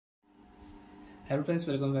Hello friends,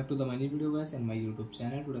 welcome back to the mini video guys and my YouTube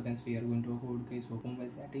channel. Today friends we are going to talk about guys Oppo Mobile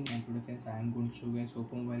setting, and today friends I am going to show guys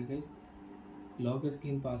Oppo Mobile guys lock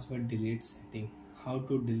screen password delete setting. How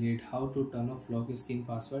to delete, how to turn off lock screen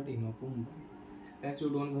password in Oppo Mobile. Friends, you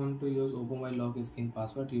don't want to use Oppo Mobile lock screen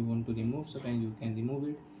password, you want to remove, so friends you can remove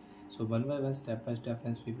it. So one by one, step by step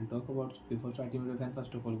friends we will talk about. So before starting video friends,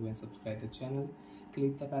 first of all go and subscribe the channel,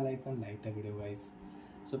 click the bell icon, like the video guys.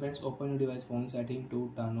 So friends, open your device phone setting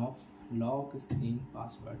to turn off lock screen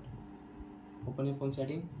password. Open your phone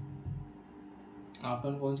setting.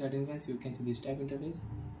 After phone setting friends, you can see this type interface.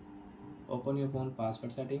 Open your phone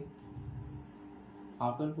password setting.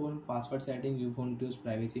 After phone password setting, you want to use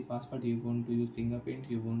privacy password, you want to use fingerprint,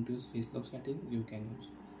 you want to use face lock setting, you can use.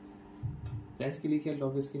 Friends, click here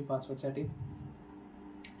lock screen password setting.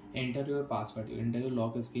 Enter your password, you enter your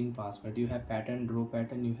lock screen password. You have pattern, draw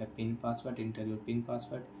pattern, you have pin password, enter your pin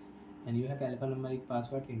password, and you have alphanumeric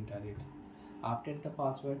password, enter it. After enter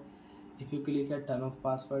password, if you click here turn off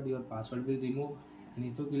password, your password will remove,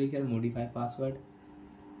 and if you click here modify password,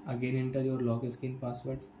 again enter your lock screen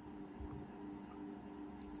password.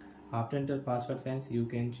 After enter password friends, you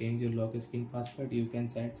can change your lock screen password, you can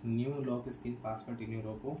set new lock screen password in your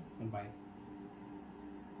Oppo Mobile.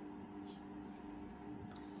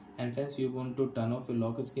 And friends, you want to turn off your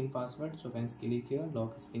lock screen password, so friends click here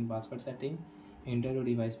lock screen password setting, enter your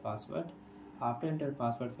device password. After enter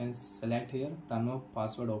password friends, select here turn off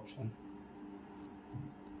password option.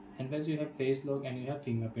 And friends, you have face lock and you have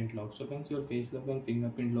fingerprint lock, so friends your face lock and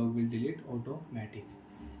fingerprint lock will delete automatic.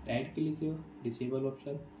 Right click here disable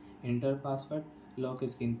option, enter password, lock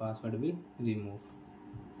screen password will remove,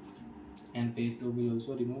 and face lock will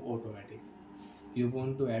also remove automatic. You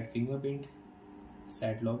want to add fingerprint,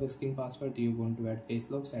 set lock screen password, you want to add face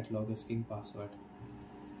lock, set lock screen password.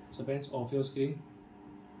 So friends, off your screen.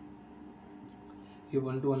 You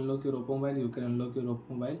want to unlock your Oppo Mobile, you can unlock your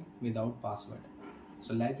Oppo Mobile without password.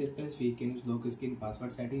 So like that friends, we can use lock screen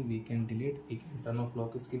password setting, we can delete, we can turn off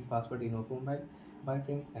lock screen password in Oppo Mobile. Bye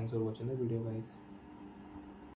friends, thanks for watching the video guys.